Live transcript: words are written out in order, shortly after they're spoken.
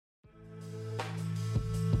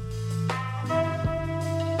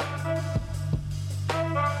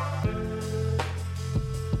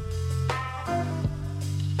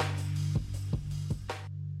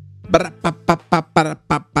The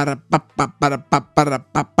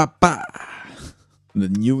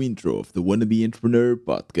new intro of the Wannabe Entrepreneur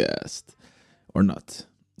podcast. Or not.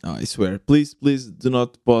 No, I swear. Please do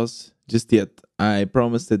not pause just yet. I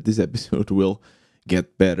promise that this episode will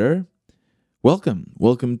get better.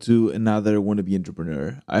 Welcome to another Wannabe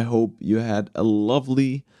Entrepreneur. I hope you had a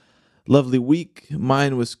lovely week.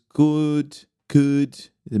 Mine was good.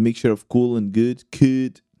 The mixture of cool and good.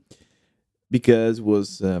 Because it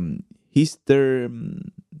was Easter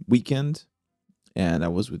weekend, and I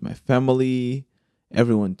was with my family,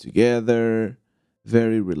 everyone together,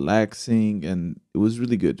 very relaxing, and it was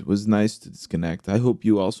really good. It was nice to disconnect. I hope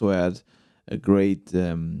you also had a great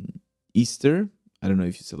Easter. I don't know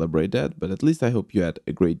if you celebrate that, but at least I hope you had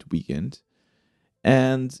a great weekend.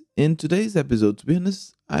 And in today's episode, to be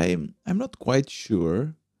honest, I'm not quite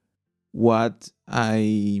sure what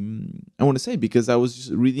I want to say, because I was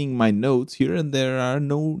just reading my notes here and there are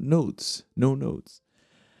no notes.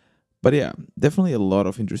 But yeah, definitely a lot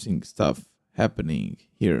of interesting stuff happening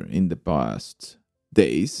here in the past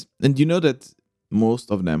days. And you know that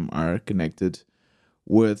most of them are connected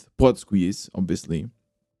with Pod Squeeze, obviously.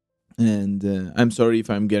 And I'm sorry if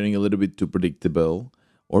I'm getting a little bit too predictable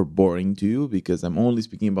or boring to you, because I'm only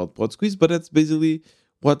speaking about Pod Squeeze, but that's basically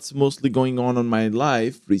what's mostly going on my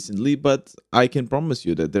life recently. But I can promise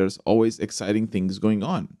you that there's always exciting things going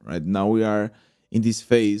on. Right now we are in this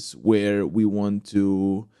phase where we want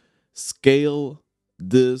to scale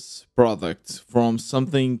this product from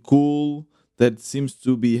something cool that seems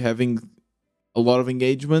to be having a lot of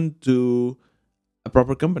engagement to a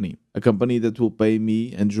proper company, a company that will pay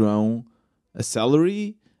me and João a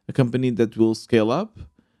salary, a company that will scale up,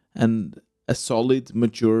 and a solid,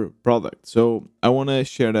 mature product. So I want to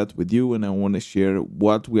share that with you, and I want to share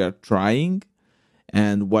what we are trying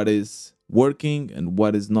and what is working and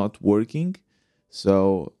what is not working.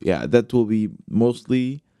 So yeah, that will be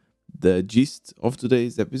mostly the gist of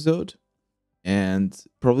today's episode, and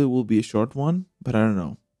probably will be a short one, but I don't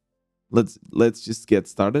know. Let's just get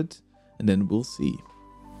started, and then we'll see.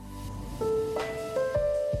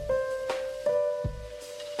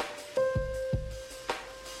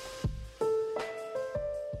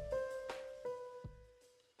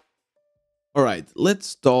 All right,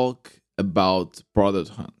 let's talk about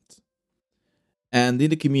ProductHunt. And in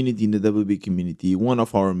the community, in the WB community, one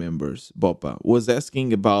of our members, Bopa, was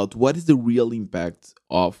asking about what is the real impact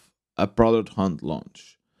of a ProductHunt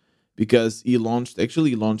launch. Because he launched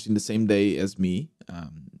in the same day as me,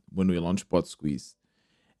 when we launched Pod Squeeze.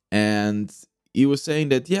 And he was saying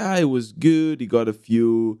that, yeah, it was good. He got a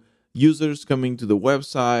few users coming to the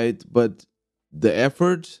website, but the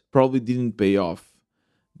effort probably didn't pay off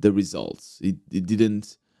the results. It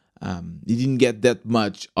didn't he didn't get that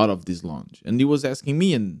much out of this launch. And he was asking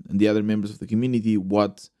me and the other members of the community,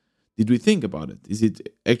 what did we think about it? Is it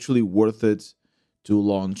actually worth it to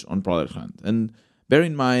launch on ProductHunt? And bear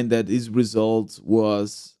in mind that his result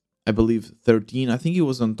was, I believe, 13. I think he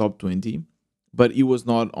was on top 20, but he was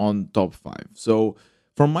not on top 5. So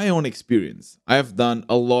from my own experience, I have done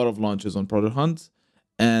a lot of launches on ProductHunt,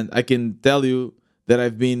 and I can tell you that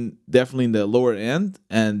I've been definitely in the lower end,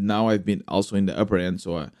 and now I've been also in the upper end,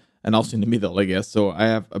 and also in the middle, I guess. So I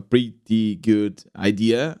have a pretty good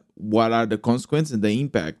idea what are the consequences and the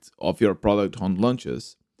impact of your ProductHunt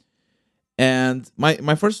launches. And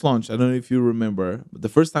my first launch, I don't know if you remember, but the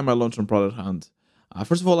first time I launched on ProductHunt,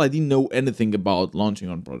 first of all, I didn't know anything about launching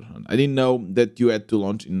on ProductHunt. I didn't know that you had to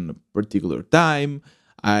launch in a particular time.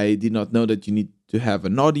 I did not know that you need to have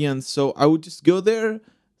an audience. So I would just go there,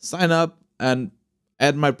 sign up, and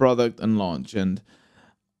add my product and launch. And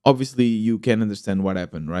obviously you can understand what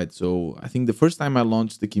happened, right? So I think the first time I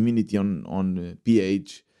launched the community on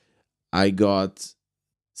PH, I got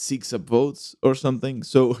 6 upvotes or something.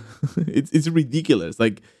 So it's ridiculous.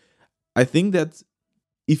 Like, I think that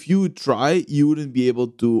if you would try, you wouldn't be able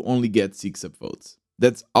to only get 6 upvotes.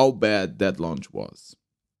 That's how bad that launch was.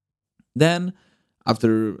 Then,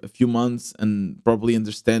 after a few months and probably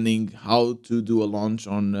understanding how to do a launch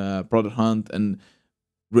on ProductHunt and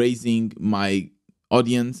raising my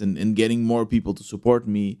audience and getting more people to support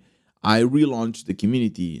me, I relaunched the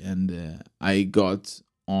community, and I got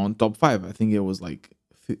on top 5. I think it was like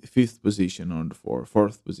 5th position or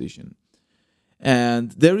 4th position.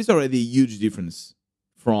 And there is already a huge difference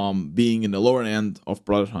from being in the lower end of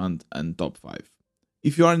ProductHunt and top 5.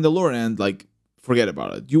 If you are in the lower end, like, forget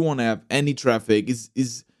about it. You won't have any traffic.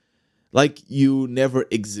 Is like you never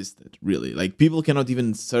existed, really. Like, people cannot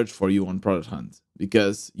even search for you on ProductHunt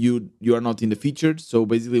because you are not in the featured. So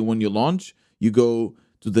basically, when you launch, you go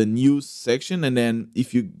to the news section, and then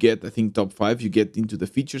if you get, I think, top 5, you get into the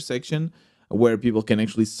feature section. where people can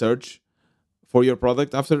actually search for your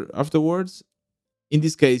product afterwards. In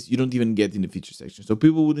this case, you don't even get in the feature section. So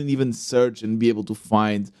people wouldn't even search and be able to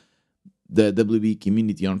find the WB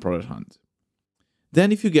community on Product Hunt.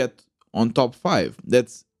 Then if you get on top 5,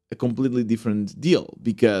 that's a completely different deal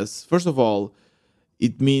because first of all,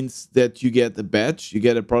 it means that you get a badge, you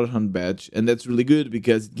get a Product Hunt badge, and that's really good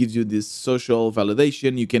because it gives you this social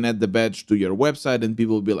validation. You can add the badge to your website, and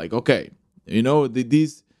people will be like, okay,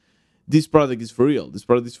 this product is for real. This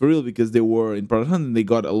product is for real because they were in Product Hunt and they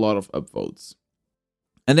got a lot of upvotes.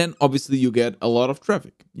 And then obviously you get a lot of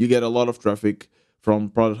traffic. You get a lot of traffic from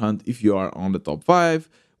Product Hunt if you are on the top 5.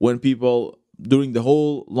 When people during the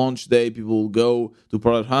whole launch day, people will go to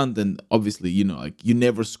Product Hunt, and obviously, like you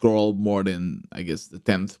never scroll more than I guess the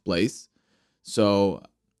 10th place. So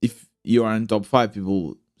if you are in top 5,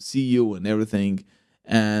 people see you and everything.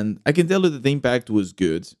 And I can tell you that the impact was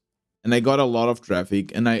good. And I got a lot of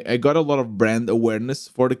traffic and I got a lot of brand awareness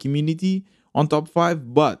for the community on top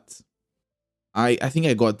 5, but I think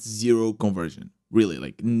I got zero conversion. Really,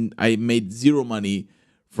 like I made zero money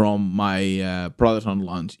from my product on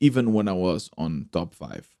launch, even when I was on top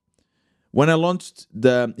 5. When I launched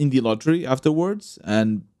the indie lottery afterwards,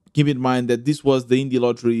 and keep in mind that this was the indie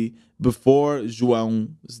lottery before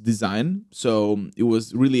João's design, so it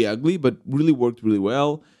was really ugly, but really worked really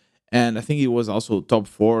well. And I think it was also top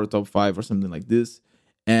 4 or top 5 or something like this.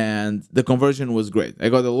 And the conversion was great. I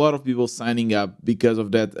got a lot of people signing up because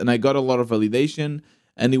of that, and I got a lot of validation,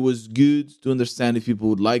 and it was good to understand if people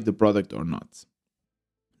would like the product or not.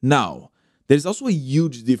 Now, there's also a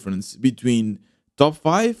huge difference between top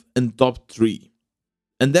 5 and top 3.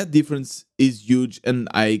 And that difference is huge, and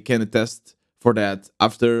I can attest for that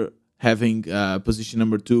after having position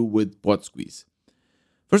number 2 with Pot Squeeze.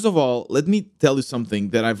 First of all, let me tell you something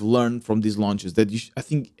that I've learned from these launches that I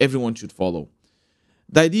think everyone should follow.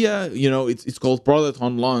 The idea, it's called product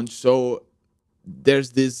on launch. So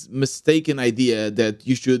there's this mistaken idea that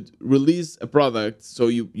you should release a product. So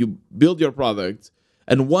you build your product,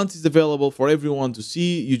 and once it's available for everyone to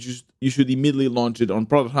see, you should immediately launch it on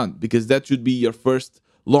Product Hunt because that should be your first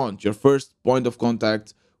launch, your first point of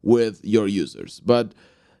contact with your users. But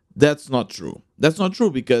that's not true. That's not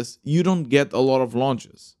true because you don't get a lot of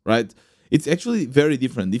launches, right? It's actually very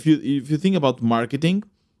different. If you think about marketing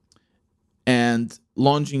and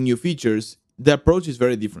launching new features, the approach is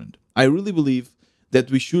very different. I really believe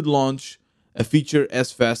that we should launch a feature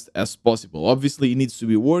as fast as possible. Obviously, it needs to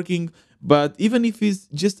be working, but even if it's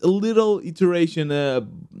just a little iteration, a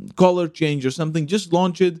color change or something, just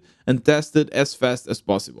launch it and test it as fast as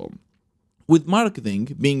possible. With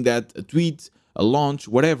marketing, being that a tweet, a launch,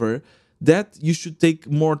 whatever, that you should take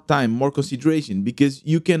more time, more consideration, because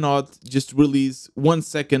you cannot just release 1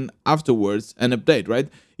 second afterwards an update, right?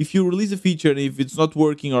 If you release a feature and if it's not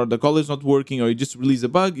working or the color is not working or you just release a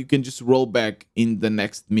bug, you can just roll back in the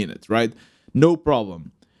next minute, right? No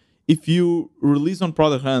problem. If you release on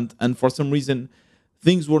Product Hunt and for some reason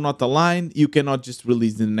things were not aligned, you cannot just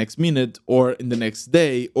release in the next minute or in the next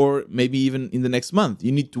day or maybe even in the next month.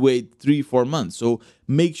 You need to wait 3-4 months. So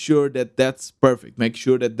make sure that that's perfect. Make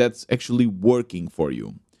sure that that's actually working for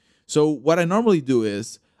you. So what I normally do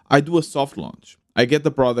is I do a soft launch. I get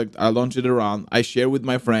the product, I launch it around, I share with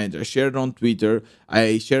my friends, I share it on Twitter,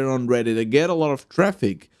 I share it on Reddit, I get a lot of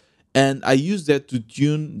traffic, and I use that to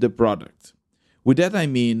tune the product. With that, I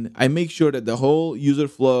mean, I make sure that the whole user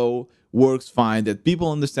flow works fine, that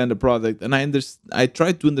people understand the product, and I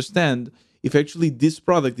try to understand if actually this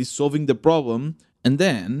product is solving the problem. And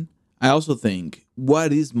then I also think,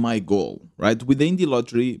 what is my goal, right? With the Indie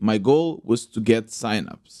Lottery, my goal was to get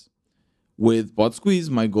signups. With Pot Squeeze,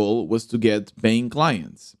 my goal was to get paying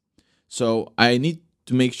clients. So I need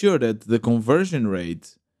to make sure that the conversion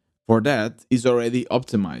rate for that is already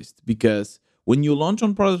optimized because when you launch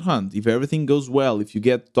on Product Hunt, if everything goes well, if you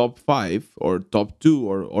get top 5 or top 2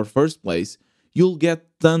 or first place, you'll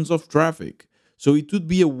get tons of traffic. So it would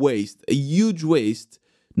be a waste, a huge waste,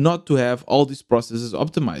 not to have all these processes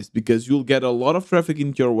optimized because you'll get a lot of traffic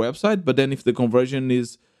into your website, but then if the conversion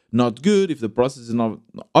is not good, if the process is not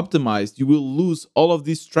optimized, you will lose all of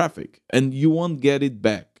this traffic and you won't get it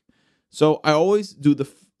back. So I always do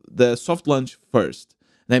the soft launch first,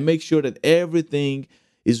 and I make sure that everything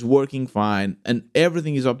is working fine and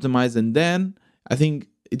everything is optimized. And then I think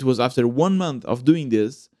it was after 1 month of doing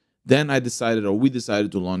this, then we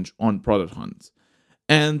decided to launch on Product Hunt.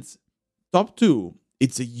 And top 2,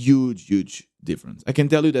 it's a huge difference. I can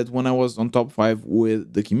tell you that when I was on top 5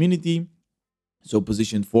 with the community, so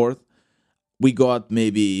position 4th, we got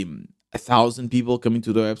maybe 1,000 people coming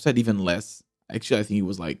to the website, even less. Actually, I think it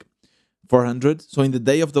was like 400. So in the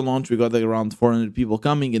day of the launch, we got around 400 people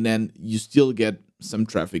coming, and then you still get some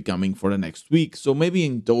traffic coming for the next week. So maybe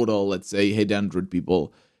in total, let's say 800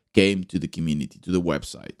 people came to the community, to the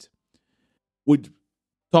website. With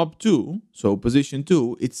top two, so position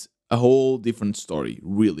two, it's a whole different story,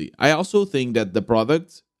 really. I also think that the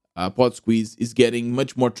product, Pod Squeeze, is getting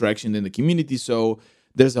much more traction in the community. So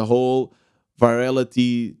there's a whole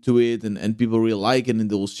virality to it, and people really like it and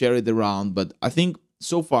they will share it around. But I think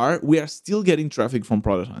so far we are still getting traffic from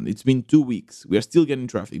Product Hunt. It's been 2 weeks. We are still getting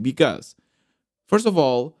traffic because, first of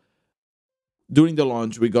all, during the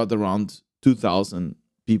launch, we got around 2,000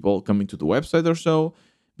 people coming to the website or so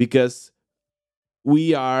because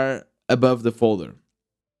we are above the folder.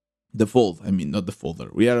 The fold, I mean, not the folder.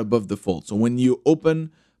 We are above the fold. So when you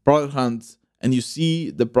open Product Hunt and you see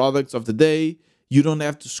the products of the day, you don't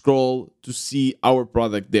have to scroll to see our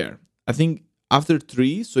product there. I think after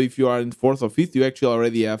three, so if you are in fourth or fifth, you actually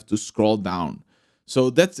already have to scroll down. So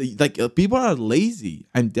that's like people are lazy.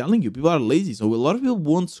 I'm telling you, people are lazy. So a lot of people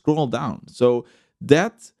won't scroll down. So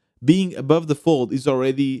that being above the fold is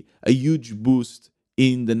already a huge boost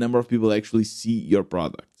in the number of people that actually see your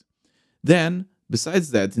product. Then,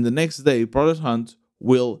 besides that, in the next day, Product Hunt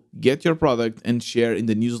will get your product and share in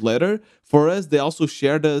the newsletter. For us, they also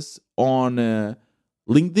shared us on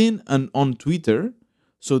LinkedIn and on Twitter.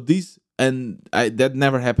 So this that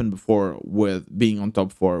never happened before with being on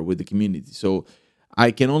top four with the community. So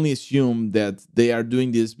I can only assume that they are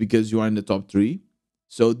doing this because you are in the top three.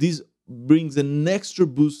 So this brings an extra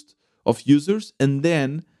boost of users, and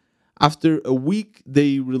then after a week,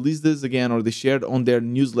 they released this again, or they shared on their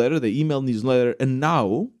newsletter, the email newsletter, and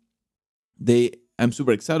now I'm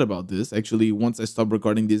super excited about this. Actually, once I stop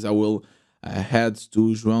recording this, I will head to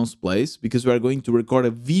João's place because we are going to record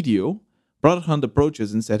a video. Product Hunt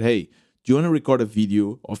approaches and said, "Hey, do you want to record a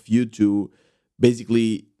video of you two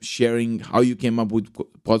basically sharing how you came up with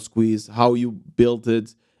Pod Squeeze, how you built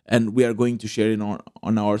it, and we are going to share it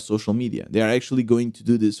on our social media." They are actually going to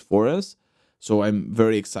do this for us. So I'm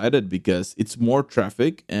very excited because it's more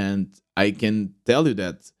traffic, and I can tell you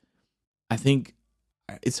that I think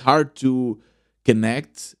it's hard to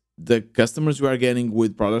connect the customers we are getting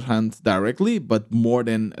with Product Hunt directly, but more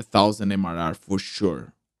than 1,000 MRR for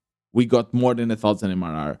sure. We got more than 1,000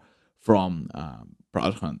 MRR from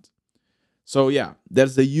Product Hunt. So yeah,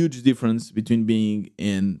 there's a huge difference between being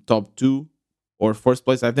in top two or first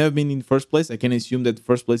place. I've never been in first place. I can assume that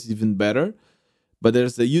first place is even better. But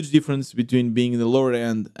there's a huge difference between being in the lower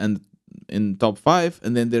end and in top five,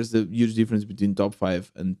 and then there's a huge difference between top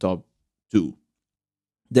five and top two.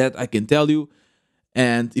 That I can tell you.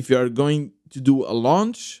 And if you are going to do a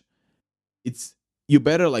launch, it's you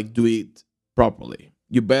better like do it properly.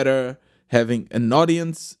 You better having an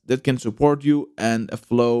audience that can support you and a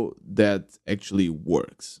flow that actually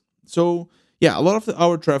works. So yeah, a lot of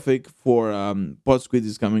our traffic for Pod Squid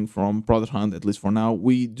is coming from Product Hunt, at least for now.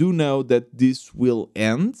 We do know that this will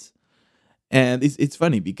end. And it's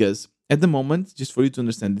funny because at the moment, just for you to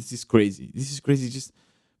understand, this is crazy. This is crazy. Just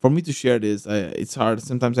for me to share this, it's hard.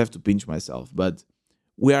 Sometimes I have to pinch myself. But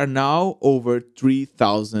we are now over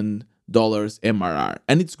 $3,000 MRR,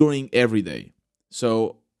 and it's growing every day.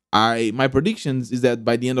 So my predictions is that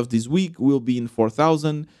by the end of this week, we'll be in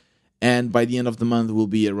 4,000. And by the end of the month, will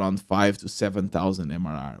be around 5,000 to 7,000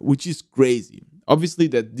 MRR, which is crazy. Obviously,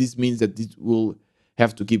 that this means that it will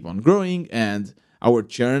have to keep on growing, and our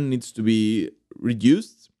churn needs to be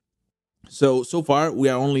reduced. So far, we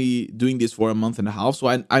are only doing this for a month and a half. So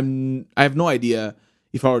I have no idea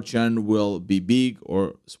if our churn will be big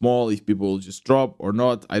or small, if people will just drop or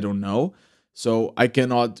not. I don't know. So I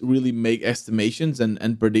cannot really make estimations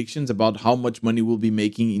and predictions about how much money we'll be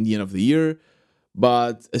making in the end of the year.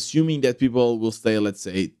 But assuming that people will stay, let's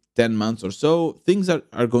say, 10 months or so, things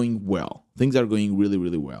are going well. Things are going really,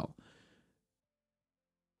 really well.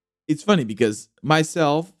 It's funny because my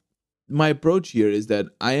approach here is that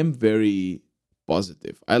I am very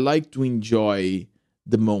positive. I like to enjoy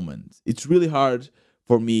the moment. It's really hard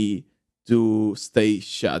for me to stay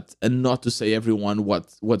shut and not to say everyone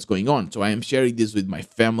what's going on. So I am sharing this with my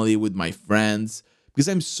family, with my friends, because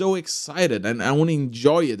I'm so excited and I want to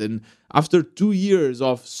enjoy it. And after 2 years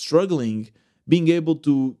of struggling, being able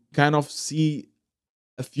to kind of see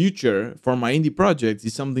a future for my indie projects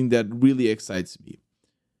is something that really excites me.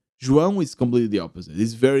 João is completely the opposite.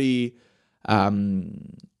 He's very, I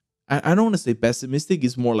don't want to say pessimistic.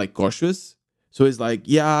 It's more like cautious. So it's like,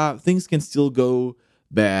 yeah, things can still go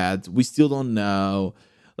bad. We still don't know.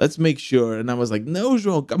 Let's make sure. And I was like, no,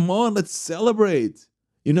 João, come on, let's celebrate.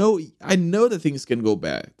 I know that things can go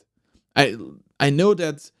bad. I know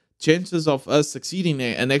that chances of us succeeding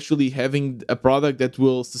and actually having a product that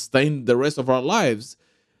will sustain the rest of our lives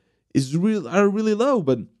are really low.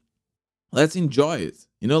 But let's enjoy it.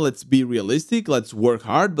 Let's be realistic, let's work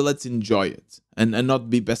hard, but let's enjoy it, and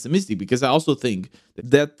not be pessimistic, because I also think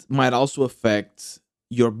that might also affect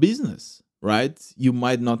your business, right? You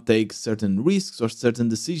might not take certain risks or certain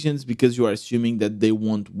decisions because you are assuming that they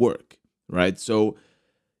won't work, right? So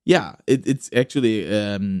yeah, it's actually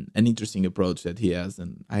an interesting approach that he has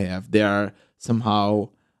and I have. They are somehow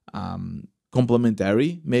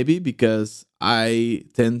complementary, maybe, because I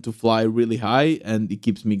tend to fly really high and it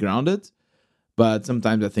keeps me grounded. But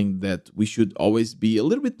sometimes I think that we should always be a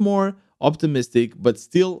little bit more optimistic, but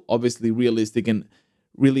still obviously realistic, and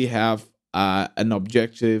really have an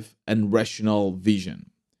objective and rational vision.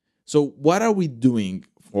 So, what are we doing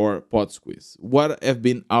for Pod Squeeze? What have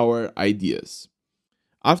been our ideas?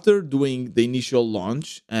 After doing the initial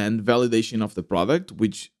launch and validation of the product,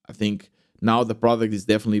 which I think now the product is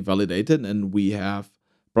definitely validated and we have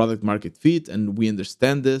product market fit and we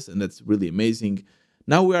understand this, and that's really amazing.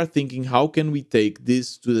 Now we are thinking, how can we take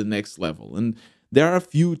this to the next level? And there are a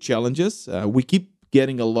few challenges. We keep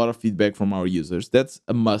getting a lot of feedback from our users. That's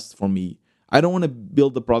a must for me. I don't want to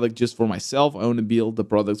build the product just for myself. I want to build the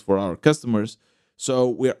products for our customers. So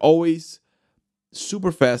we're always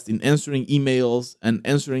super fast in answering emails and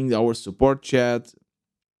answering our support chat.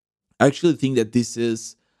 I actually think that this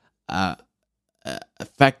is uh, a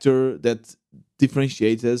factor that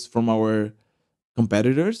differentiates us from our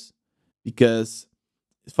competitors, because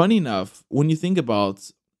funny enough, when you think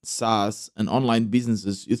about SaaS and online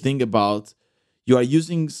businesses, you think about you are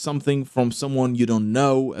using something from someone you don't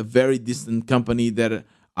know, a very distant company that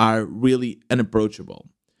are really unapproachable.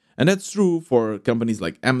 And that's true for companies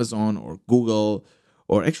like Amazon or Google,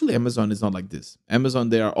 or actually, Amazon is not like this. Amazon,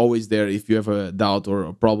 they are always there. If you have a doubt or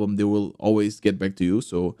a problem, they will always get back to you.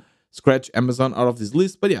 So scratch Amazon out of this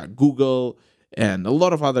list. But yeah, Google and a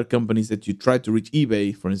lot of other companies that you try to reach,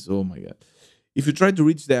 eBay, for instance, oh my God. If you try to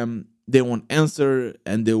reach them, they won't answer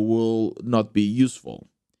and they will not be useful.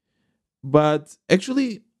 But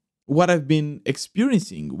actually, what I've been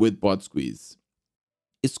experiencing with PodSqueeze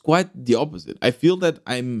is quite the opposite. I feel that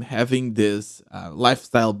I'm having this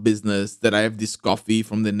lifestyle business, that I have this coffee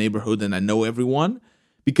from the neighborhood and I know everyone,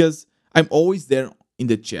 because I'm always there in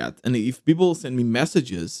the chat. And if people send me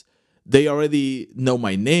messages, they already know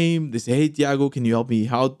my name. They say, "Hey, Tiago, can you help me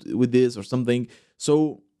out with this or something?"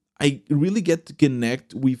 So I really get to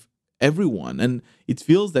connect with everyone. And it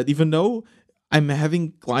feels that even though I'm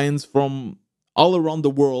having clients from all around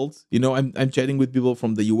the world, I'm chatting with people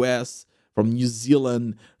from the US, from New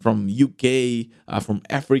Zealand, from UK, from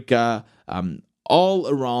Africa, all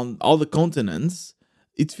around all the continents.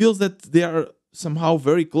 It feels that they are somehow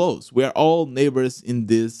very close. We are all neighbors in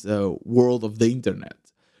this world of the internet.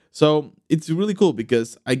 So it's really cool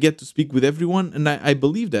because I get to speak with everyone, and I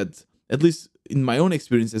believe that, at least in my own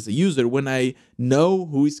experience as a user, when I know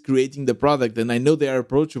who is creating the product and I know they are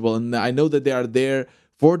approachable and I know that they are there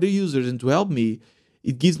for the users and to help me,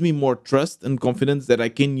 it gives me more trust and confidence that I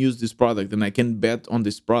can use this product and I can bet on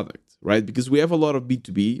this product, right? Because we have a lot of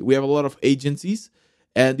B2B, we have a lot of agencies,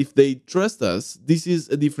 and if they trust us, this is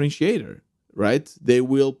a differentiator, right? They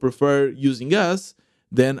will prefer using us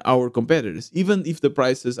than our competitors, even if the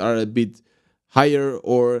prices are a bit higher,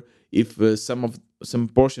 or if some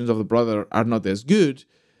portions of the product are not as good.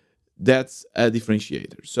 That's a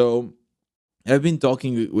differentiator. So I've been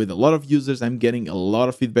talking with a lot of users. I'm getting a lot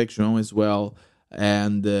of feedback from as well,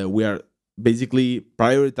 and we are basically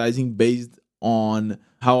prioritizing based on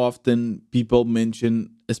how often people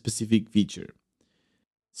mention a specific feature.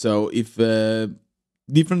 So if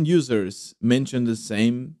different users mention the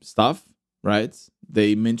same stuff, right?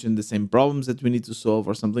 They mention the same problems that we need to solve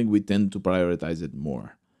or something, we tend to prioritize it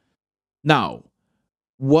more. Now,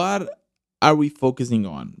 what are we focusing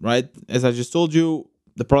on, right? As I just told you,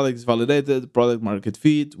 the product is validated, product market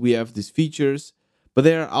fit, we have these features, but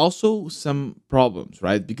there are also some problems,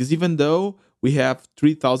 right? Because even though we have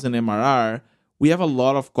 3,000 MRR, we have a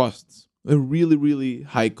lot of costs, really, really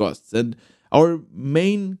high costs. And our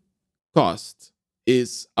main cost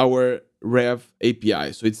is our Rev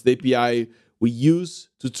API. So it's the API we use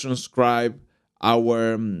to transcribe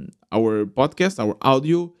our podcast, our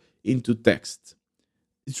audio into text.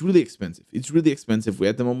 It's really expensive. It's really expensive.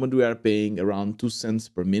 At the moment we are paying around 2 cents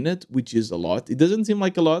per minute, which is a lot. It doesn't seem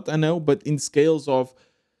like a lot, I know, but in scales of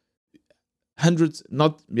hundreds,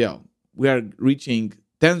 not yeah, we are reaching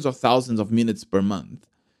tens of thousands of minutes per month.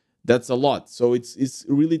 That's a lot. So it's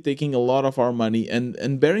really taking a lot of our money,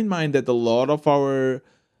 and bear in mind that a lot of our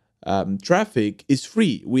traffic is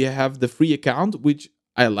free. We have the free account, which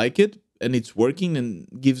I like it. and it's working and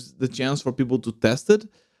gives the chance for people to test it.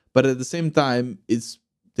 But at the same time, it's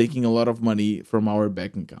taking a lot of money from our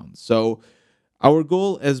bank account. So our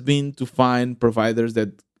goal has been to find providers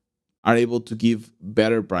that are able to give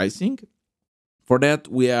better pricing. For that,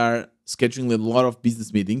 we are scheduling a lot of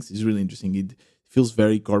business meetings. It's really interesting. It feels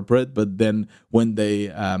very corporate, but then when they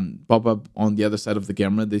pop up on the other side of the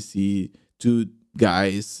camera, they see two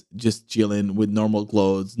guys just chilling with normal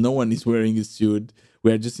clothes. No one is wearing a suit.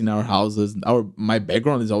 We are just in our houses. My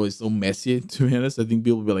background is always so messy. To be honest, I think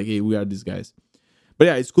people will be like, "Hey, we are these guys." But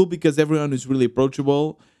yeah, it's cool because everyone is really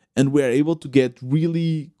approachable and we are able to get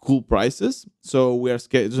really cool prices. So we are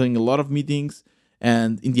scheduling a lot of meetings,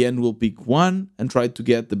 and in the end, we'll pick one and try to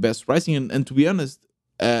get the best pricing. And to be honest,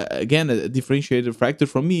 again, a differentiator factor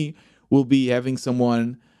for me will be having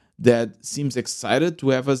someone that seems excited to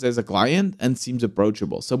have us as a client and seems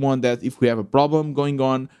approachable. Someone that if we have a problem going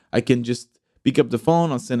on, I can just pick up the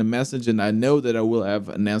phone, I'll send a message, and I know that I will have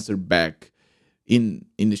an answer back in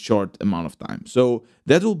a short amount of time. So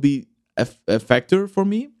that will be a factor for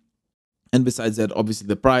me. And besides that, obviously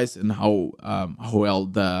the price and how well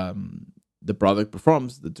the product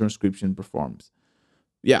performs, the transcription performs.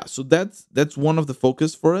 Yeah, so that's one of the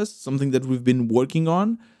focus for us, something that we've been working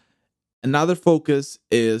on. Another focus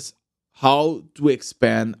is how to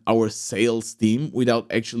expand our sales team without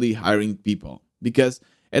actually hiring people. Because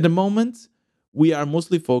at the moment, we are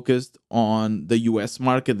mostly focused on the US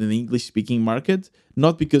market and the English speaking market,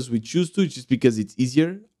 not because we choose to, just because it's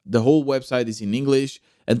easier. The whole website is in English,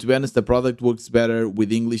 and to be honest, the product works better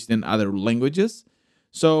with English than other languages.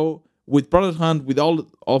 So with Product Hunt, with all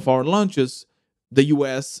of our launches, the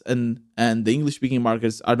US and the English speaking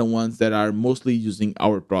markets are the ones that are mostly using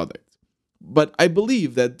our product. But I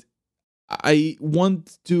believe that I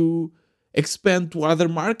want to expand to other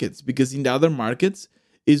markets, because in the other markets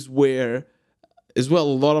is where as well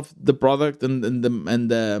a lot of the product and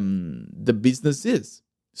the business is.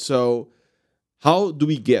 So how do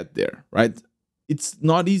we get there, right? It's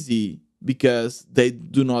not easy because they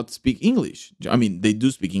do not speak English. I mean, they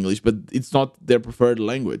do speak English, but it's not their preferred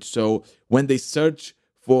language. So when they search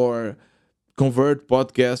for convert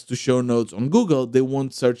podcast to show notes on Google, they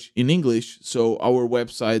won't search in English, so our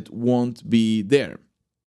website won't be there.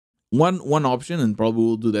 One option, and probably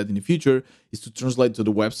we'll do that in the future, is to translate to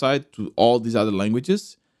the website to all these other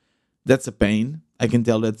languages. That's a pain. I can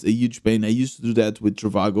tell that's a huge pain. I used to do that with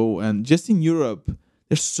Trivago, and just in Europe,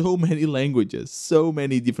 there's so many languages, so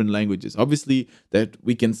many different languages. Obviously, that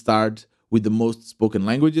we can start with the most spoken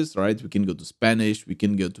languages, right? We can go to Spanish, we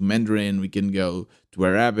can go to Mandarin, we can go to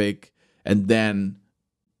Arabic, and then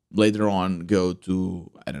later on go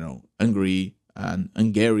to, I don't know, Hungary and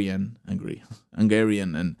Hungarian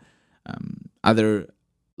and other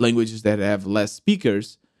languages that have less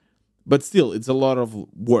speakers, but still, it's a lot of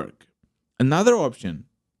work. Another option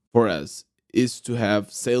for us is to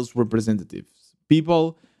have sales representatives,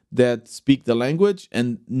 people that speak the language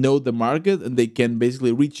and know the market, and they can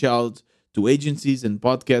basically reach out to agencies and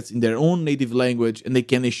podcasts in their own native language, and they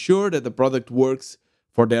can assure that the product works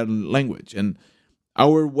for their language. And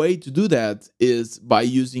our way to do that is by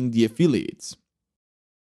using the affiliates.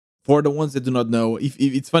 For the ones that do not know, if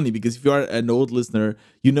it's funny because if you are an old listener,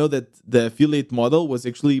 you know that the affiliate model was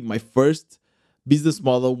actually my first business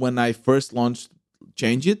model when I first launched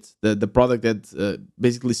Change It, the product that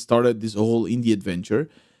basically started this whole indie adventure.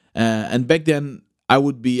 And back then, I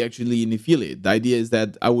would be actually an affiliate. The idea is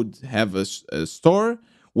that I would have a store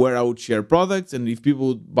where I would share products, and if people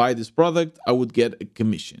would buy this product, I would get a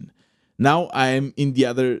commission. Now I am in the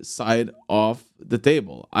other side of the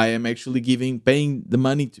table. I am actually paying the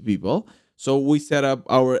money to people. So we set up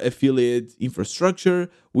our affiliate infrastructure.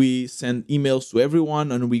 We send emails to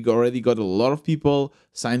everyone, and we already got a lot of people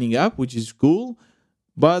signing up, which is cool.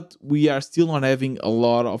 But we are still not having a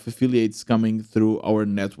lot of affiliates coming through our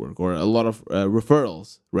network, or a lot of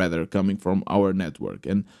referrals rather coming from our network.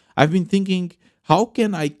 And I've been thinking, how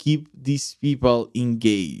can I keep these people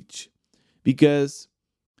engaged? Because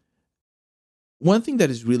one thing that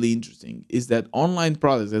is really interesting is that online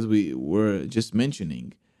products, as we were just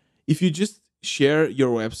mentioning, if you just share your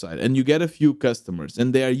website and you get a few customers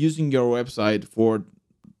and they are using your website for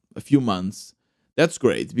a few months, that's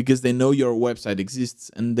great because they know your website exists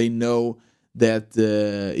and they know that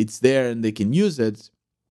it's there and they can use it.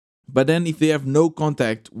 But then if they have no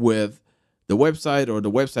contact with the website or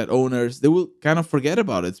the website owners, they will kind of forget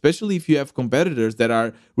about it, especially if you have competitors that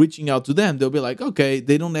are reaching out to them. They'll be like, okay,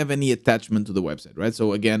 they don't have any attachment to the website, right?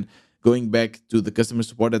 So again, going back to the customer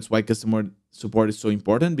support, that's why customer support is so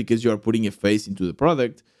important, because you are putting a face into the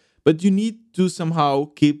product. But you need to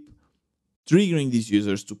somehow keep triggering these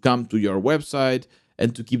users to come to your website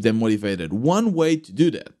and to keep them motivated. One way to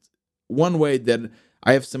do that, one way that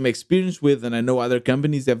I have some experience with, and I know other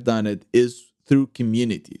companies have done it, is through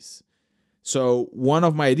communities. So one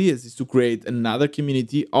of my ideas is to create another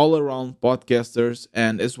community all around podcasters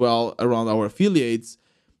and as well around our affiliates,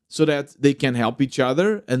 so that they can help each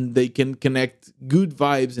other and they can connect good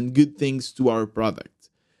vibes and good things to our product.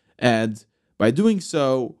 And by doing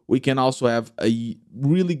so, we can also have a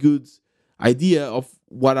really good idea of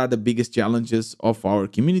what are the biggest challenges of our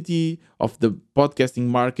community, of the podcasting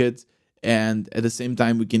market, and at the same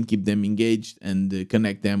time we can keep them engaged and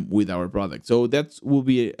connect them with our product. So that will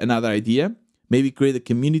be another idea. Maybe create a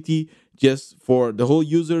community just for the whole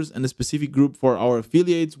users and a specific group for our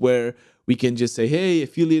affiliates, where we can just say, hey,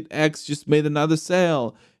 affiliate X just made another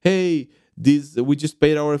sale. Hey, this we just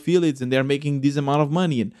paid our affiliates and they're making this amount of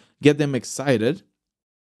money, and get them excited.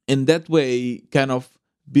 And that way kind of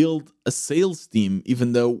build a sales team,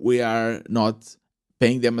 even though we are not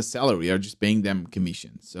paying them a salary, we are just paying them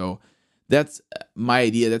commission. So that's my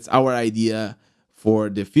idea, that's our idea for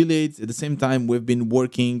the affiliates. At the same time, we've been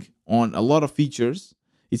working on a lot of features.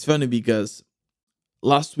 It's funny because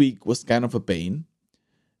last week was kind of a pain,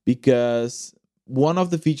 because one of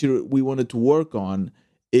the features we wanted to work on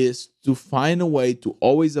is to find a way to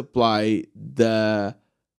always apply the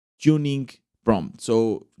tuning prompt.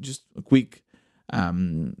 So just a quick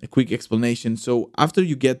explanation. So after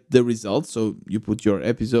you get the results, so you put your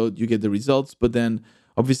episode, you get the results, but then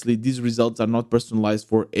obviously these results are not personalized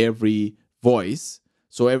for every voice.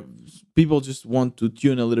 So people just want to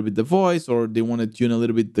tune a little bit the voice, or they want to tune a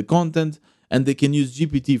little bit the content, and they can use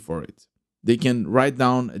GPT for it. They can write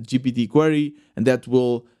down a GPT query, and that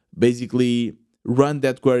will basically run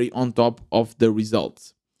that query on top of the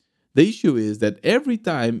results. The issue is that every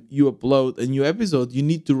time you upload a new episode, you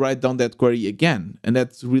need to write down that query again. And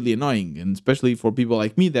that's really annoying. And especially for people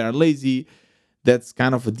like me that are lazy, that's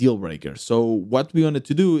kind of a deal breaker. So what we wanted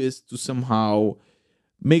to do is to somehow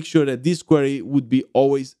make sure that this query would be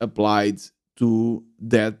always applied to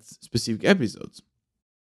that specific episode.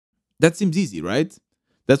 That seems easy, right?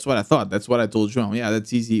 That's what I thought. That's what I told João. Yeah,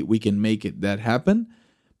 that's easy. We can make that happen.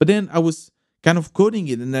 But then I was kind of coding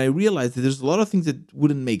it, and I realized that there's a lot of things that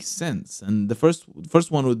wouldn't make sense. And the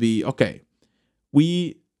first one would be, okay,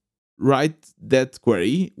 we write that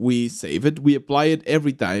query, we save it, we apply it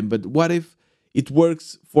every time. But what if it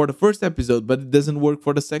works for the first episode, but it doesn't work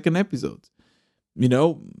for the second episode? You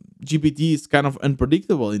know, GPT is kind of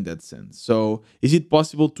unpredictable in that sense. So is it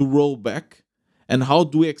possible to roll back? And how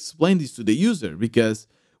do we explain this to the user? Because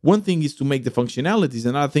one thing is to make the functionalities,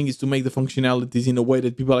 another thing is to make the functionalities in a way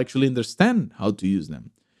that people actually understand how to use them.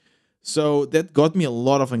 So that got me a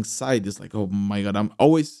lot of anxiety. It's like, oh my God, I'm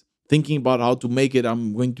always thinking about how to make it.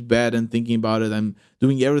 I'm going to bed and thinking about it. I'm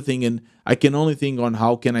doing everything, and I can only think on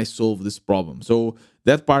how can I solve this problem. So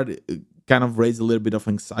that part kind of raised a little bit of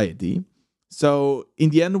anxiety. So in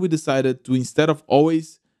the end, we decided to, instead of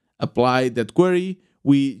always apply that query,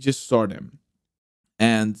 we just store them.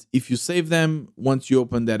 And if you save them, once you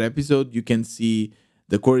open that episode, you can see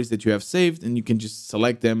the queries that you have saved, and you can just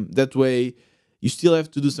select them. That way, you still have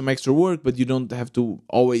to do some extra work, but you don't have to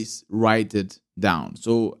always write it down.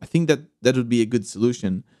 So I think that would be a good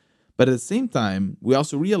solution. But at the same time, we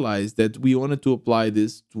also realized that we wanted to apply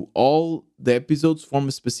this to all the episodes from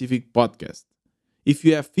a specific podcast. If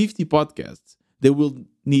you have 50 podcasts, they will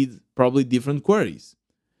need probably different queries.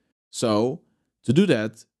 So to do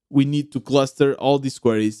that, we need to cluster all these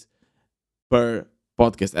queries per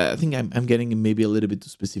podcast. I think I'm getting maybe a little bit too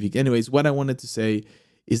specific. Anyways, what I wanted to say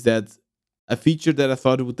is that a feature that I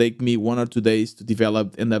thought it would take me 1 or 2 days to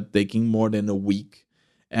develop ended up taking more than a week.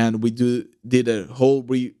 And we did a whole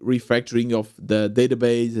refactoring of the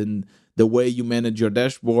database and the way you manage your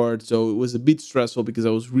dashboard. So it was a bit stressful because I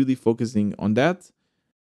was really focusing on that.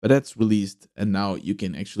 But that's released, and now you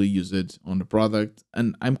can actually use it on the product.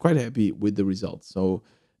 And I'm quite happy with the results. So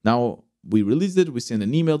now we released it. We sent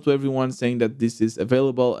an email to everyone saying that this is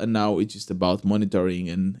available. And now it's just about monitoring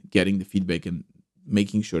and getting the feedback and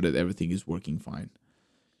making sure that everything is working fine.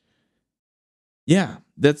 Yeah,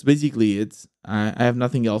 that's basically it. I have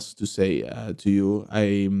nothing else to say to you.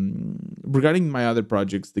 Regarding my other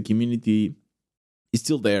projects, the community is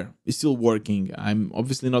still there. It's still working. I'm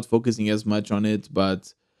obviously not focusing as much on it,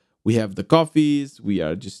 but we have the coffees. We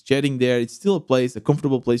are just chatting there. It's still a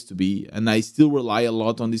comfortable place to be. And I still rely a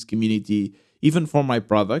lot on this community, even for my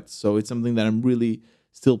products. So it's something that I'm really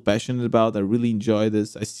still passionate about. I really enjoy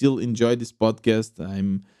this. I still enjoy this podcast.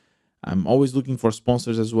 I'm always looking for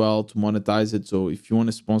sponsors as well to monetize it. So if you want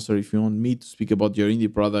to sponsor, if you want me to speak about your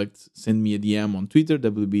indie product, send me a DM on Twitter,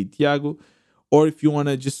 WB Tiago, Or if you want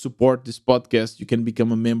to just support this podcast, you can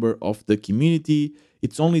become a member of the community.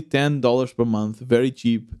 It's only $10 per month, very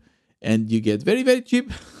cheap, and you get very, very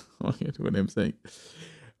cheap. What I'm saying.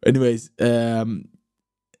 Anyways, you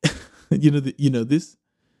know this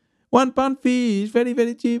 £1 fish, very,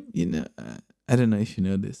 very cheap. I don't know if you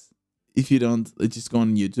know this. If you don't, just go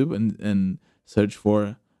on YouTube and search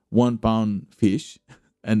for £1 fish,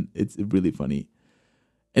 and it's really funny.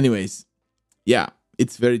 Anyways, yeah,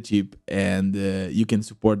 it's very cheap, and you can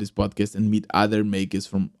support this podcast and meet other makers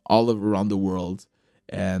from all around the world.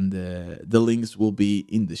 And the links will be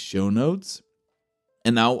in the show notes.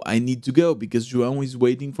 And now I need to go because João is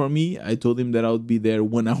waiting for me. I told him that I would be there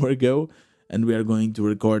 1 hour ago, and we are going to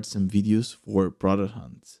record some videos for Product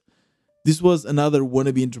Hunt. This was another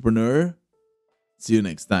wannabe entrepreneur. See you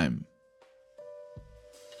next time.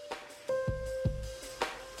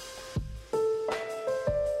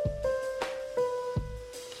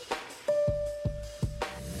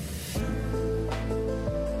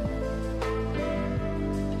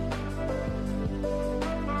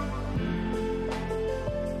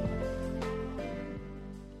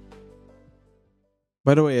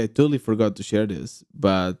 By the way, I totally forgot to share this,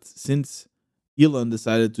 but since Elon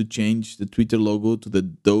decided to change the Twitter logo to the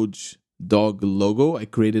Doge dog logo, I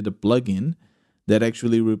created a plugin that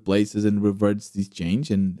actually replaces and reverts this change,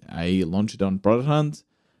 and I launched it on Product Hunt.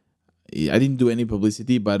 I didn't do any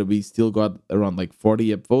publicity, but we still got around like 40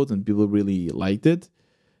 upvotes, and people really liked it.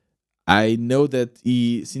 I know that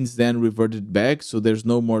he since then reverted back, so there's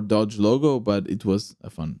no more Dodge logo, but it was a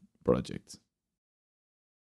fun project.